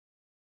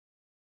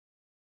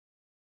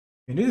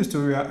In this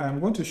tutorial, I'm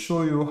going to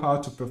show you how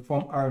to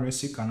perform RNA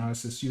Seq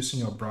analysis using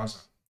your browser.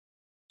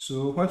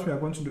 So what we are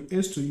going to do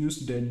is to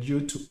use the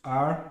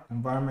Geo2R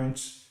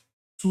environment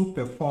to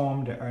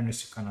perform the RNA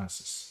Seq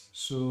analysis.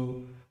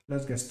 So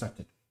let's get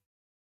started.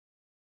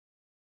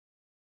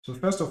 So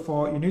first of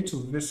all, you need to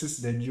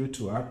visit the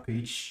Geo2R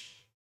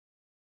page.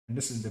 And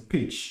this is the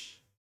page.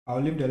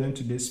 I'll leave the link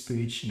to this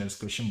page in the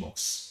description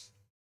box.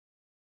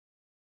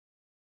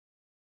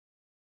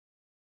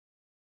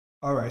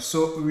 All right,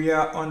 so we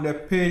are on the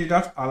page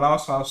that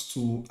allows us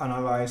to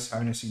analyze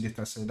RNA Seq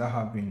datasets that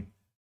have been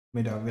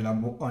made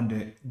available on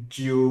the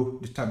Geo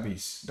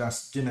database,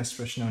 that's Gene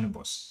Expression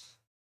Analysis.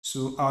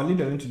 So I'll leave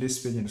the link to this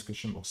page in the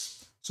description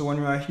box. So when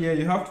you are here,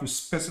 you have to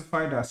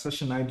specify the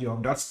accession ID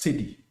of that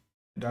study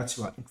that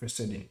you are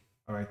interested in.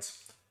 All right.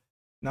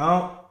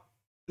 Now,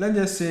 let's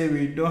just say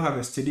we don't have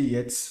a study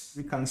yet.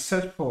 We can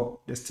search for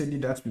the study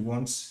that we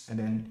want and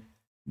then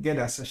get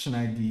the accession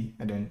ID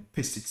and then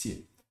paste it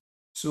here.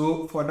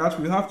 So for that,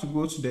 we have to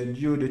go to the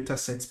Geo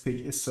dataset page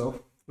itself,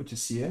 which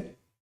is here.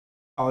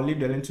 I'll leave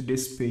the link to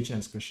this page in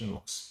the description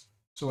box.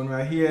 So when we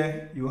are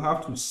here, you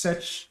have to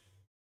search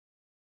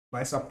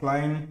by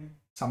supplying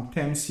some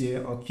terms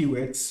here or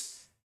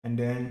keywords, and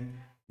then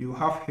you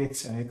have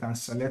hits and you can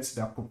select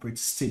the appropriate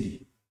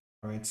study.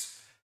 All right.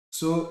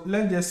 So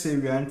let's just say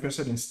we are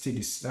interested in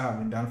studies that have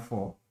been done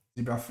for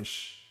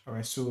zebrafish. All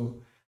right.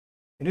 So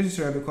in this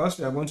tutorial, because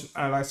we are going to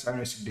analyze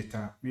RNA Seq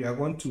data, we are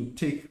going to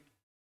take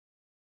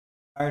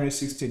RNA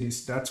Seq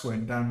studies that were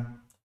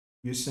done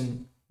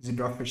using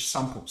zebrafish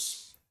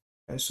samples.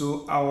 And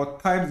so I will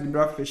type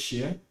zebrafish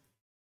here,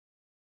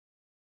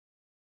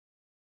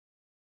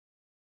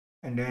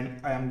 and then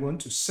I am going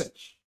to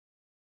search.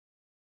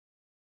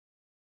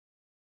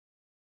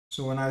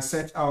 So when I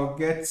search, I'll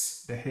get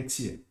the hit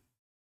here.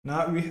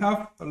 Now we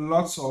have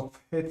lots of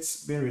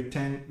hits being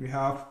returned. We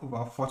have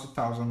over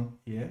 40,000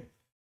 here.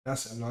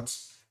 That's a lot.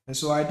 And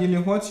so ideally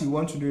what you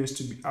want to do is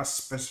to be as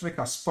specific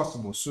as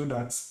possible so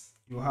that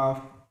you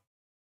have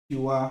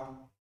fewer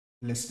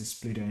lists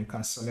displayed and you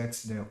can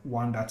select the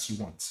one that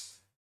you want.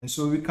 And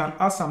so we can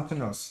add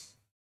something else.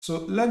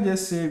 So let's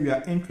just say we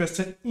are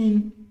interested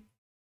in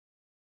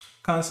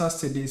cancer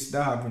studies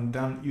that have been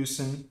done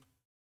using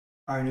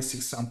RNA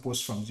Seq samples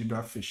from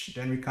zebrafish.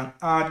 Then we can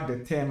add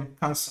the term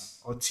cancer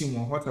or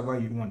tumor, whatever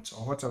you want,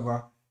 or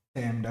whatever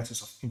term that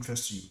is of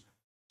interest to you.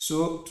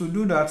 So to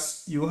do that,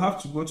 you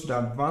have to go to the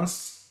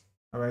advanced.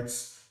 All right.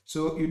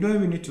 So you don't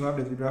even need to have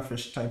the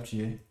zebrafish typed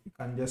here. You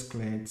can just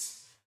clear it.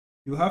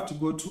 You have to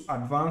go to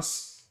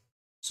advanced.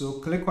 So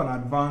click on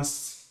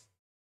advanced.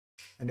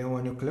 And then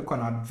when you click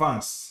on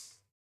advanced,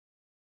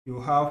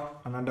 you have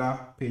another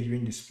page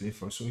being displayed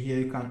for. So here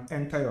you can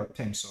enter your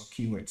terms or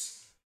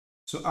keywords.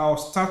 So I'll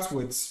start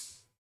with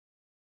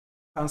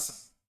cancer.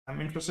 I'm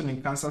interested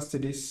in cancer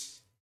studies.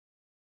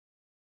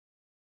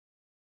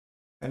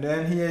 And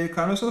then here you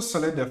can also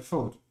select the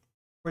field,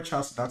 which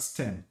has that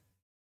term.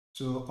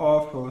 So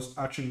all fields,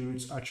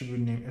 attributes, attribute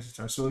name,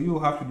 etc. So you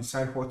have to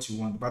decide what you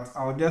want, but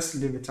I'll just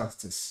leave it as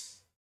this,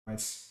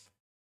 right?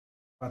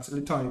 But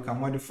later on you can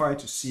modify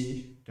to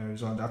see the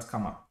result that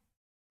come up.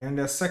 And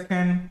the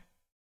second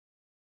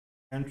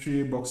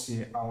entry box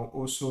here, I'll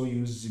also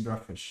use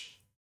zebrafish.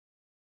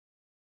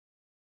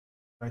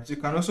 Right, you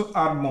can also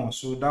add more,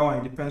 so that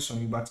one depends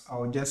on you, but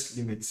I'll just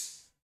leave it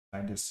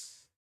like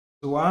this.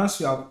 So once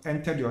you have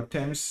entered your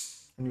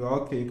terms and you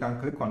are okay, you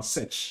can click on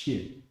search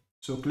here.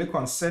 So click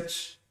on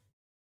search,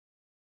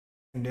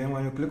 and then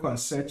when you click on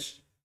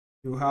search,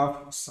 you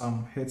have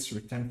some hits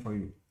returned for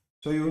you.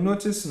 So you'll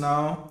notice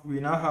now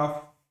we now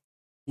have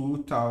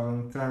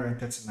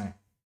 2,339.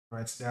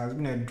 Right, there has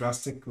been a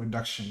drastic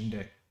reduction in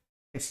the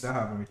hits that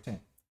have been returned.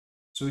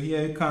 So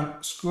here you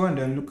can scroll and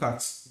then look at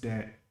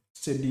the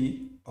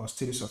study or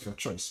studies of your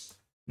choice.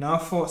 Now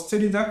for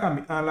studies that can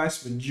be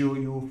analyzed with Geo,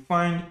 you will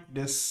find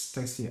this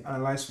text here,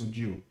 analyze with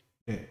Geo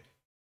there.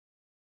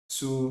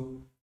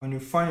 So when you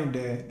find it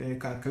there, then you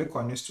can click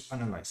on this to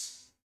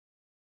analyze.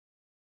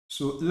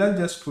 So let's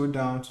just scroll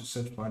down to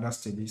search for other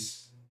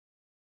studies.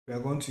 We are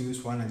going to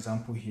use one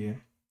example here.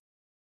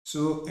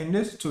 So in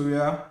this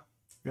tutorial,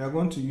 we are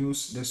going to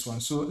use this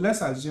one. So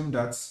let's assume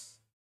that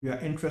we are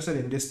interested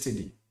in this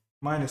study.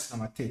 Mine is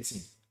number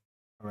 13.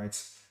 All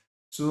right.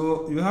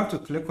 So you have to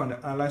click on the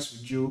Analyze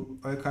with Geo,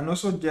 or you can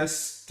also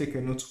just take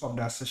a note of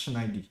the accession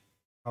ID.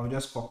 I'll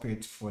just copy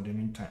it for the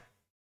meantime.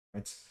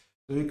 Right.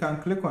 So you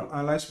can click on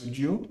Analyze with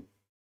Geo,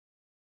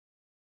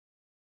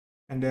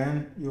 and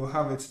then you'll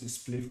have it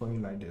displayed for you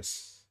like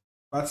this.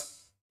 But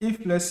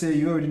if let's say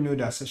you already know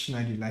the accession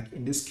ID, like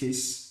in this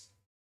case,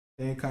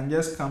 then you can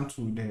just come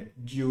to the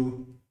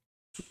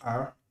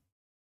Geo2R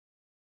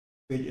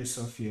page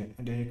itself here,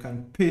 and then you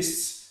can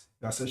paste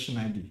the accession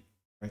ID.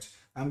 Right.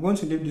 I'm going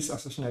to leave this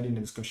accession ID in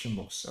the description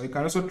box. Or you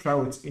can also try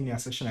with any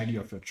accession ID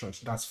of your choice.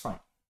 That's fine.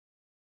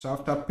 So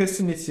after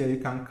pasting it here, you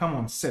can come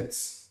on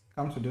Sets.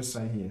 Come to this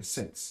side here,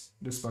 Sets,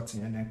 this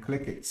button, and then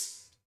click it.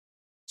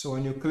 So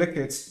when you click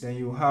it, then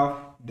you have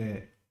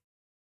the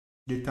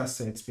data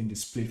sets being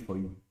displayed for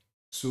you.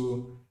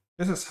 So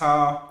this is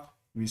how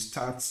we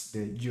start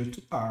the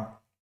Geo2R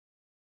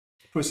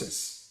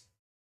process.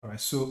 All right,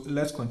 so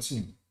let's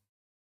continue.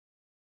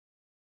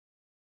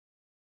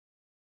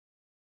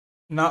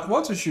 Now,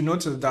 what you should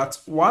notice is that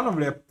one of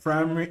the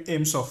primary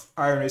aims of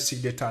RNA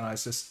Seq data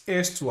analysis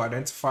is to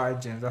identify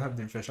genes that have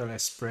been differentially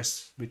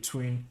expressed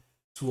between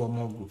two or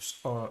more groups,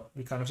 or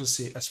we can also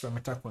say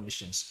experimental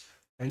conditions.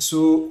 And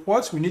so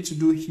what we need to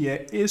do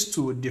here is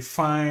to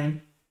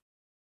define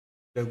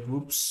the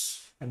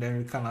groups, and then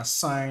we can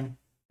assign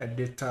a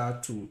data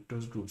to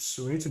those groups.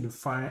 So we need to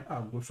define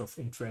our groups of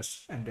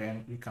interest, and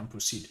then we can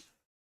proceed.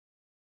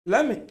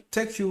 Let me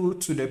take you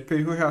to the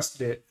page who has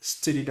the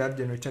study that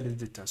generated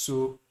this data.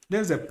 So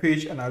there's a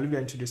page, and I'll leave you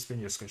into this page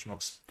in the description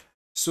box.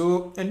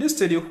 So in this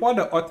study, what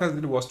the authors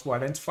did was to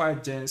identify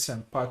genes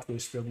and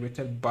pathways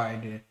regulated by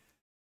the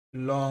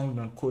long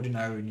non-coding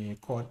RNA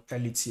called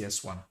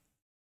LETS1.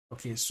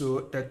 Okay,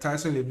 so the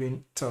title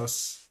even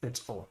tells it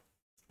all.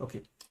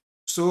 Okay,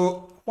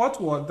 so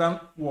what was done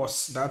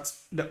was that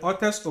the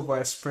authors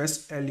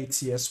overexpressed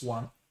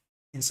LETS1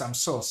 in some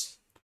cells,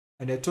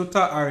 and the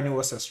total RNA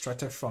was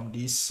extracted from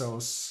these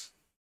cells,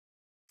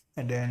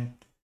 and then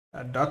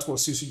that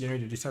was used to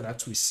generate the data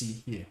that we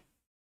see here.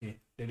 Okay,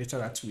 the data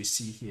that we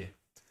see here.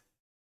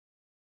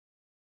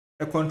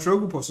 A control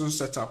group was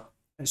also set up,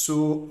 and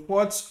so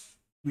what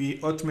we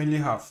ultimately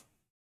have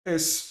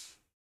is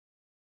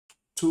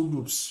two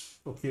groups.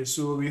 Okay,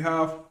 so we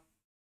have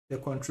the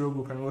control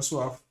group, and we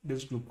also have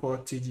this group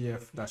called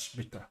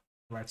TGF-beta,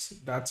 right?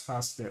 That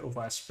has the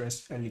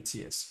overexpressed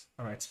LETS.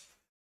 All right,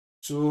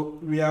 so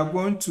we are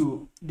going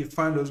to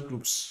define those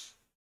groups.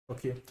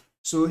 Okay,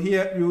 so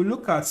here we will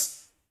look at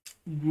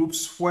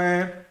groups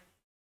where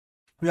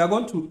we are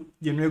going to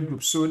generate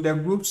groups. So the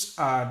groups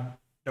are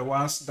the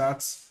ones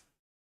that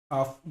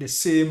have the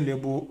same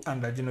label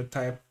under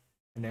genotype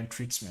and then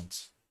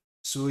treatment.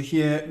 So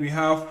here we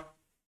have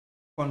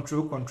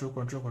control.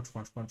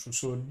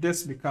 So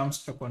this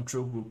becomes a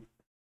control group,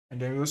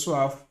 and then we also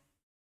have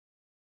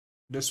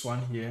this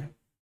one here,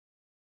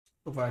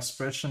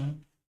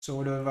 overexpression. So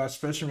with the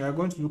overexpression, we are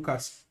going to look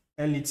at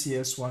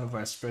LETS1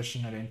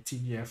 overexpression and then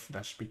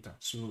TGF-beta.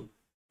 So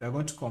we are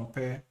going to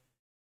compare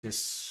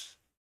this.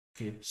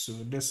 Okay, so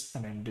this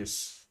and then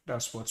this.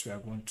 That's what we are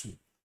going to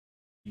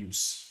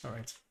use. All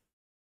right.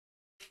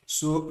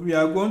 So we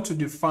are going to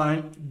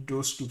define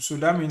those groups. So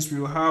that means we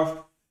will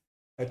have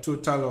a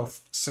total of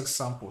 6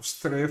 samples,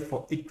 3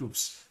 for each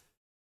groups.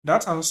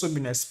 That has also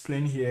been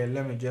explained here.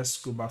 Let me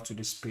just go back to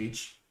this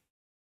page.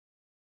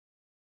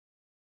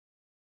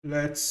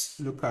 Let's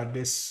look at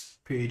this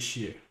page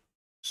here.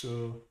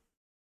 So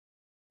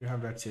we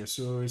have that here.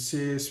 So it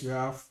says we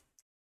have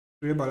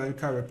 3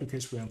 biological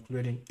replicates were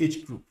included in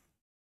each group.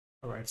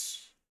 All right.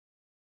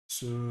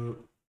 So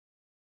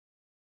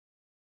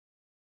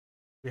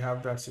we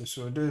have that here.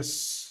 So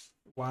this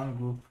one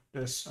group,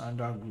 this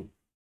another group.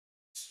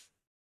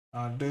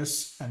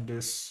 This and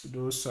this,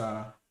 those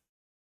are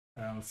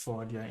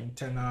for their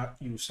internal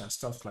use and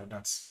stuff like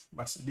that.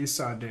 But these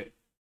are the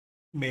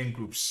main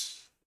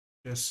groups,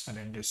 this and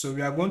then this. So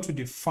we are going to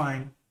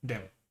define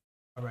them.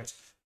 All right.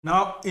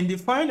 Now, in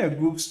defining the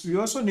groups, we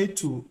also need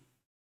to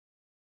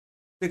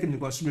take into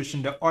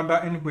consideration the order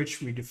in which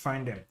we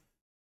define them.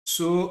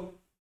 So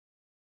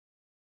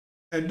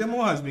a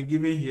demo has been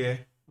given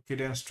here. Okay,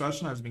 the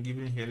instruction has been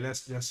given here.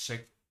 Let's just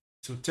check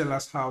to tell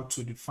us how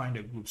to define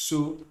the group.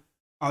 So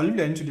I'll leave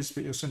that into this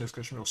page also in the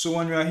description box. So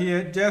when you are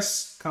here,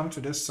 just come to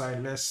this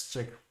side. Let's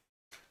check.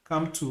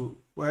 Come to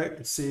where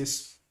it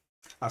says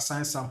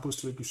assign samples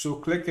to a group. So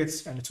click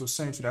it and it will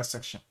send you to that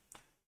section.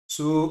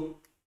 So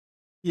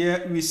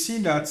here we see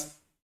that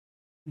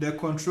the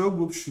control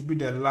group should be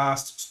the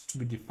last to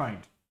be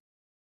defined.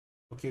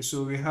 Okay,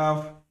 so we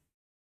have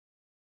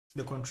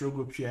the control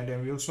group here, and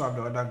then we also have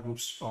the other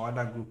groups or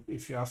other group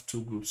if you have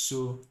 2 groups.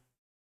 So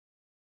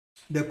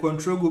the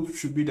control group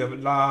should be the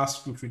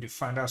last group we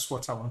define. That's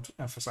what I want to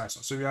emphasize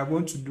on. So we are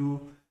going to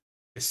do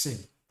the same.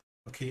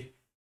 Okay,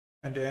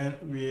 and then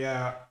we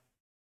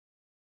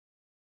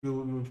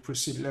will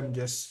proceed. Let me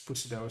just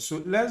proceed out.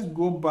 So let's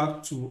go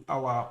back to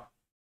our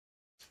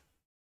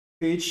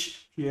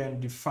page here and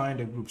define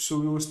the group. So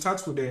we will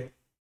start with the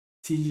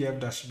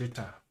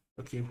TGF-beta.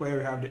 Okay, where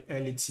we have the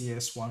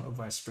LETS1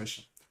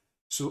 overexpression.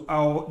 So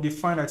I'll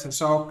define that.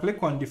 So I'll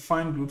click on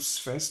define groups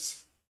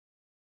first,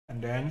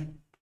 and then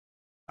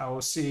I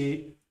will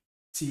say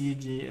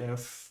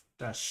TGF-beta.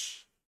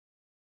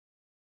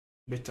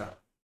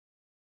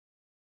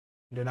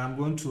 Then I'm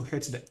going to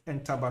hit the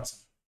enter button.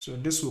 So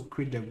this will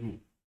create the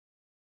group.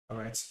 All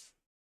right.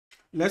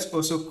 Let's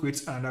also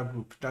create another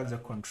group. That's the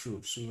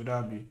control. So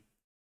that'll be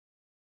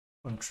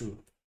control.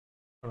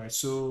 All right.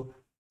 So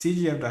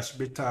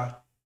TGF-beta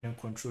and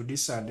control.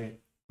 These are the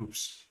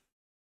groups.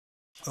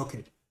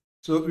 Okay.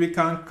 So we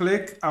can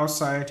click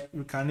outside.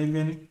 We can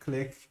even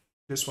click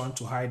this one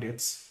to hide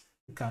it.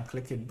 You can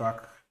click it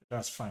back.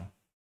 That's fine.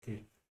 Okay.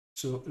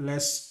 So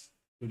let's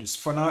do this.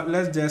 For now,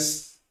 let's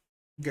just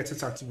get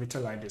it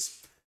activated like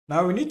this.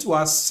 Now we need to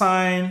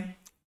assign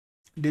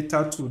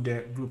data to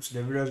the groups,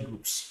 the various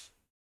groups.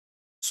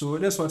 So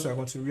that's what we are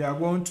going to do. We are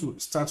going to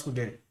start with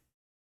the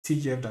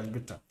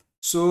TGF-beta.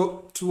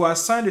 So to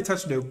assign data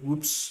to the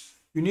groups,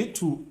 you need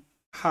to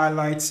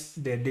highlight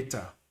the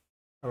data.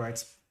 All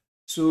right.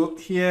 So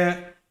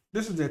here,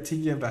 this is the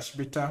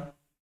TGF-beta,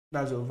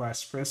 that's the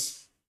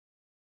overexpressed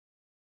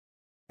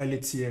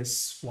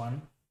LATS1.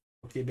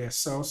 Okay, their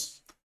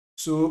cells.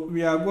 So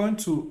we are going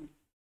to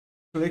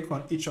click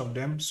on each of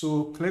them.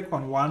 So click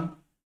on one,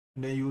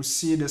 and then you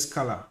see this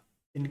color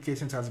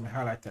indicating it has been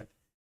highlighted.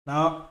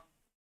 Now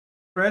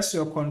press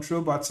your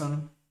control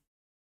button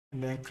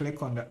and then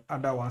click on the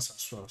other ones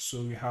as well.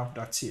 So we have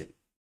that here.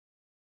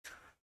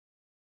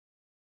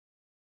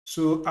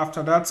 So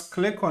after that,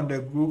 click on the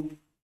group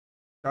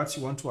that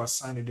you want to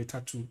assign the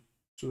data to.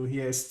 So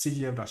here is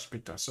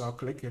TGF-beta. So I'll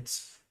click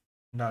it,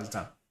 and that's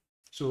done.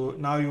 So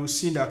now you'll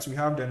see that we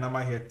have the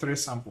number here, 3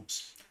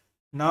 samples.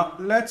 Now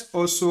let's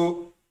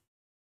also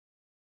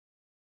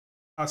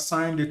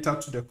assign data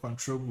to the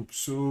control group.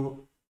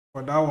 So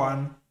for that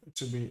one, it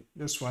will be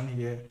this one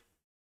here.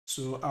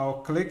 So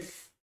I'll click.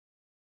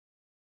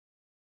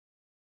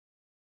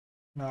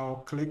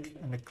 Now click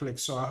and click.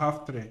 So I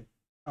have 3.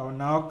 I will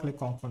now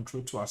click on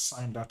control to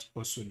assign that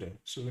also there.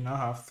 So we now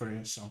have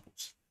 3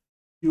 samples.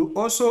 You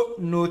also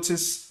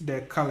notice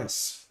the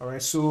colors. All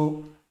right.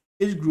 So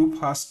each group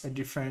has a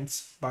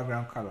different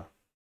background color.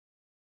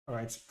 All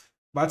right.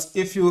 But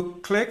if you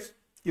click,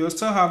 you'll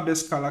still have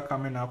this color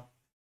coming up.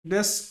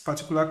 This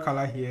particular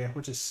color here,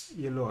 which is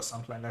yellow or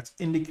something like that,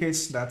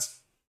 indicates that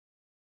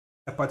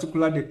a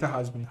particular data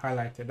has been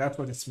highlighted. That's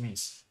what it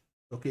means.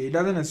 Okay, it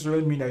doesn't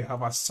necessarily mean that you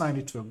have assigned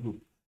it to a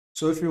group.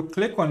 So if you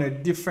click on a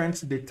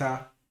different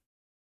data,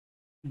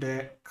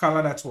 the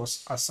color that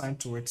was assigned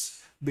to it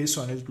based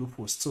on this group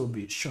will still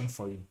be shown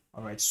for you.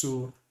 All right,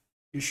 so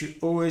you should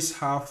always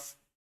have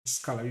this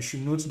color. You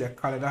should note the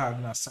color that has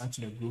been assigned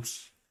to the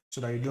groups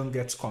so that you don't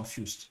get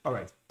confused. All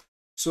right,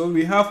 so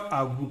we have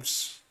our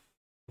groups.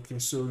 Okay,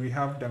 so we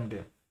have them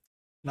there.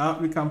 Now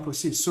we can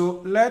proceed.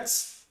 So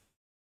let's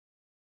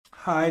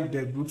hide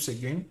the groups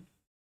again.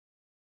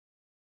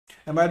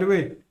 And by the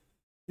way,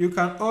 you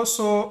can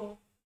also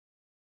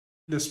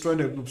destroy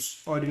the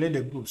groups or delete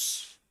the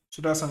groups.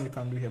 So that's something you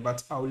can do here,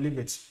 but I'll leave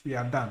it. We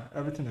are done.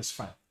 Everything is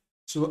fine.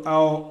 So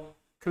I'll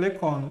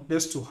click on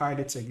this to hide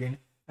it again,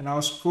 and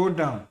I'll scroll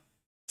down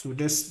to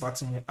this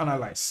button here,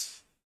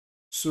 Analyze.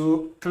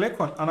 So click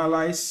on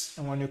Analyze,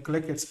 and when you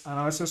click it,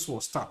 analysis will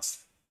start.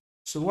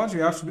 So what we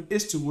have to do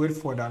is to wait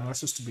for the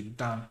analysis to be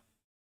done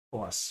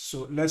for us.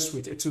 So let's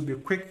wait. It will be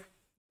quick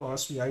for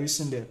us. We are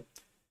using the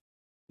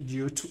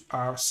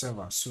Geo2R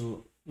server,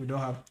 so we don't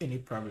have any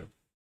problem.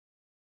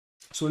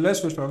 So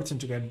let's wait for everything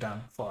to get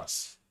done for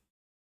us.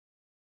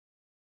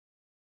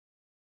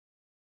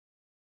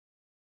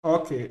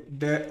 Okay,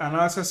 the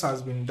analysis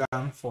has been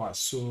done for us,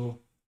 so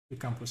we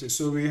can proceed.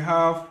 So we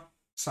have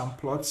some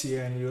plots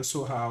here, and we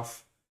also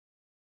have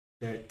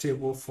the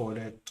table for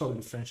the top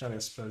differential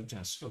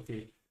expressions.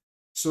 Okay,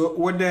 so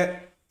with the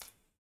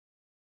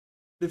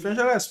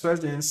differential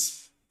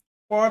expressions,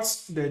 what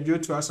the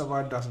Geo2R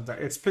server does is that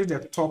it picks the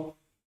top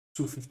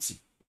 250.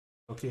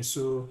 Okay,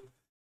 so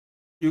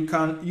you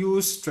can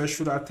use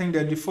threshold. I think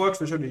the default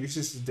threshold it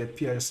uses is the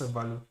PISF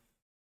value.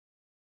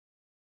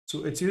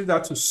 So it uses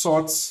that to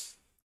sort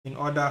in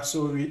order.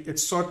 So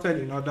it's sorted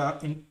in order,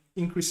 in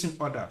increasing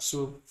order.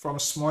 So from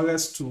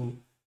smallest to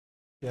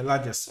the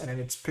largest, and then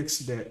it picks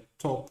the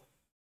top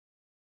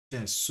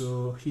gens.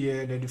 So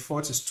here the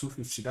default is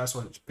 250. That's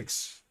what it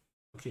picks.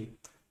 Okay,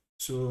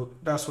 so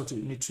that's what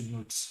you need to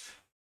note.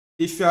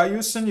 If you are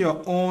using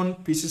your own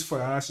pieces for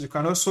analysis, you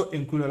can also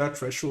include other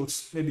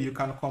thresholds. Maybe you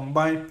can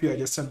combine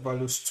peer-adjusted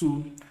values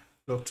to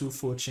log2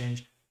 fold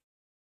change.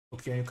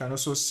 Okay, you can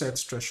also set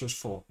thresholds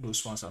for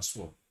those ones as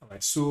well. All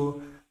right,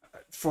 so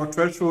for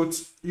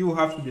thresholds, you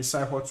have to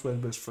decide what works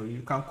best for you.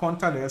 You can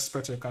contact the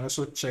expert. You can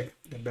also check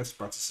the best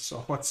practices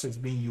or what is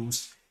being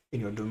used in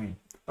your domain.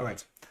 All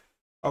right.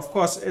 Of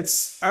course,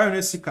 it's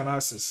RNA Seq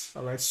analysis.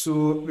 All right,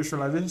 so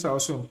visualizations are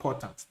also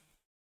important.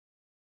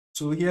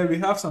 So here we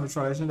have some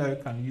visualization that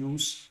you can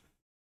use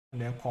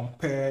and then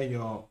compare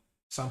your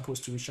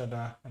samples to each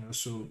other and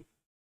also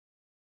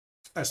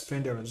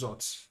explain the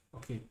results.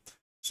 Okay,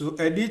 so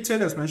a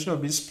detailed explanation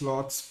of these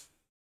plots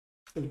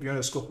is beyond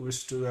the scope of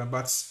this tutorial,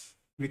 but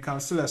we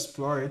can still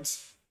explore it.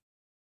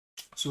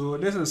 So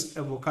this is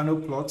a volcano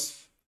plot.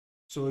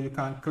 So you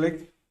can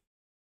click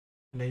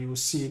and then you will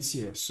see it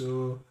here.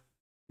 So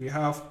we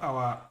have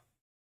our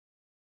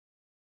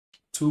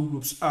 2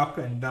 groups up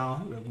and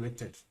down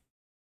regulated.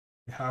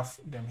 We have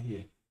them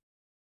here.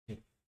 Okay.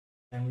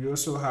 And we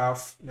also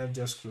have, let's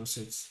just close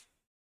it.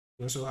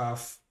 We also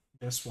have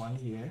this one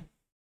here.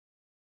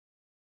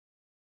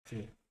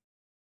 Okay.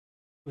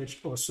 Which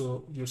also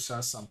gives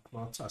us some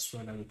plots as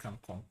well that we can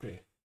compare.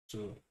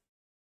 So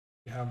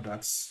we have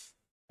that.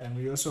 And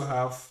we also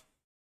have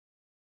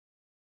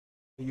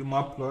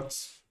UMA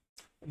plots.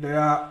 There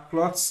are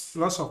plots,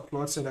 lots of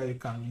plots that you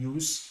can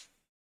use.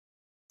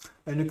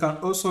 And you can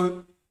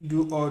also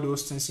do all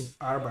those things in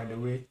R, by the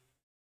way.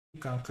 You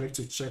can click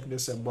to check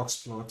this box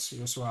plot.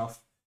 You also have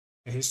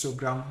a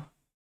histogram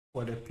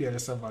for the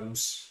PLSR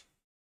values.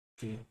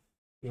 Okay.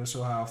 You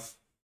also have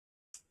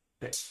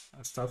text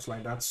and stuff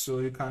like that. So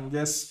you can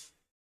just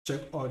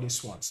check all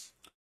these ones.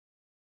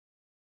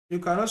 You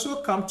can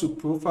also come to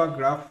profile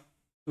graph.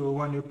 So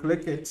when you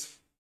click it,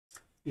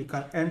 you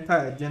can enter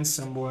a gene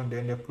symbol and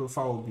then the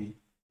profile will be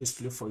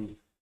displayed for you.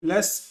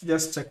 Let's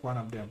just check one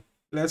of them.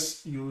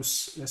 Let's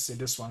use, let's say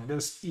this one.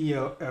 This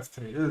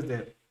ELF3. This is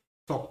the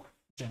top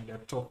gene, the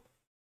top.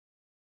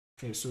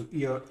 Okay, so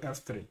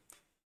ELF3.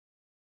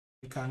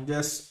 You can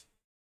just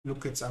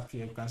look it up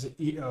here. You can say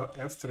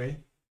ELF3.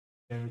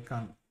 Then we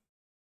can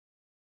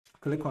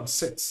click on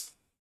sets.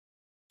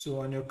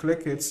 So when you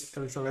click it, the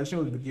visualization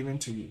will be given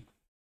to you.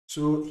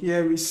 So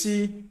here we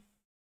see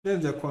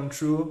there's the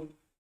control,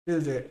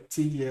 there's the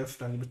TGF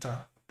transmitter,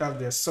 that's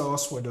the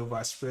source for the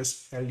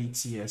overexpressed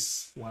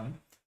LETS1.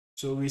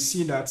 So we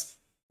see that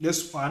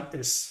this one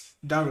is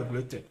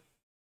downregulated.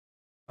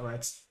 All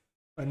right.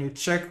 When you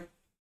check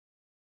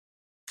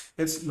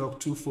its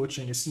log2 fold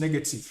chain, it's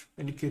negative,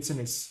 indicating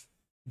it's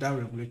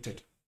downregulated.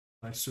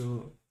 Right.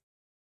 So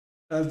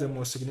that's the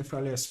most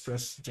significantly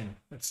expressed gene.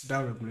 It's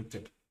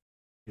downregulated.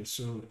 Okay,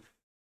 so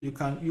you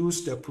can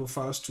use the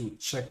profiles to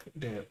check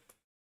the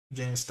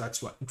genes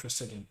that you are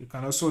interested in. You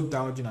can also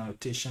download gene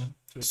annotation.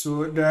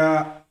 So there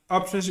are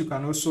options you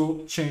can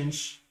also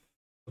change.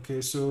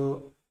 Okay,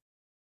 so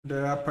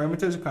there are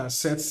parameters you can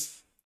set.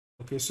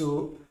 Okay,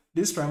 so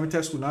these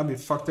parameters will now be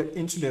factored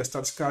into the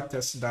statistical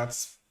test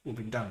that will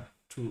be done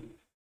to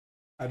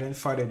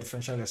identify the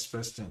differential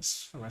expressed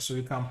genes. All right, so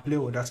you can play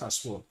with that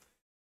as well.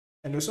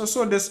 And there's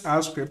also this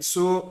R script.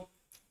 So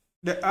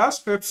the R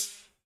script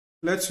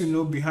lets you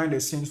know behind the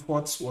scenes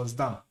what was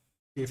done.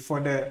 Okay, for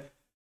the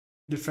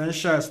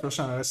differential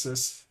expression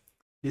analysis,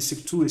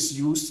 DESeq2 is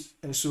used,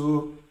 and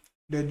so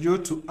the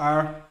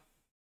Geo2R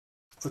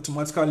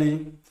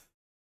automatically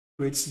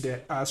creates the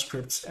R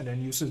script and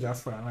then uses that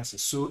for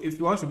analysis. So if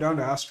you want to download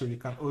the R script, you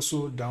can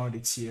also download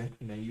it here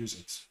and then use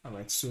it. All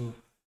right, so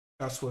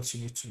that's what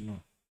you need to know.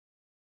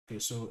 Okay,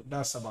 so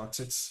that's about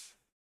it.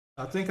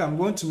 I think I'm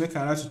going to make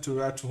another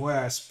tutorial to where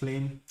I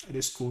explain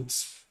these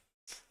codes.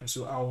 And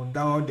so I will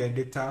download the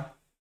data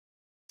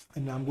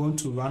and I'm going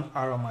to run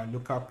R on my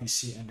local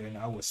PC and then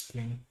I will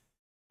explain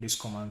these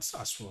commands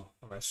as well.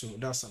 All right, so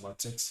that's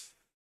about it.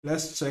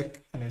 Let's check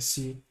and then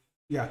see.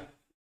 Yeah,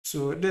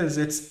 so this is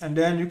it. And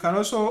then you can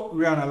also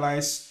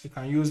reanalyze. You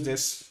can use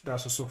this.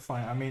 That's also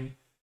fine. I mean,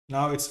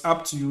 now it's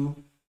up to you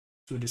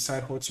to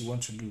decide what you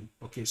want to do.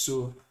 Okay,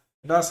 so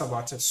that's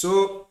about it.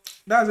 So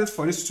that's it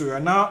for this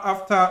tutorial. Now,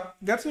 after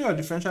getting your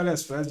differential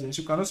expressed genes,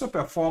 you can also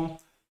perform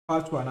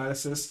part 2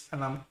 analysis,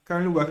 and I'm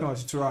currently working on a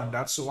tutorial on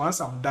that. So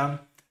once I'm done,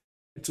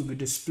 it will be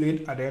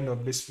displayed at the end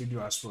of this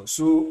video as well.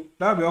 So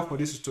that'll be all for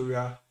this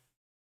tutorial,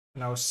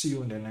 and I'll see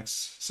you in the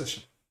next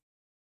session.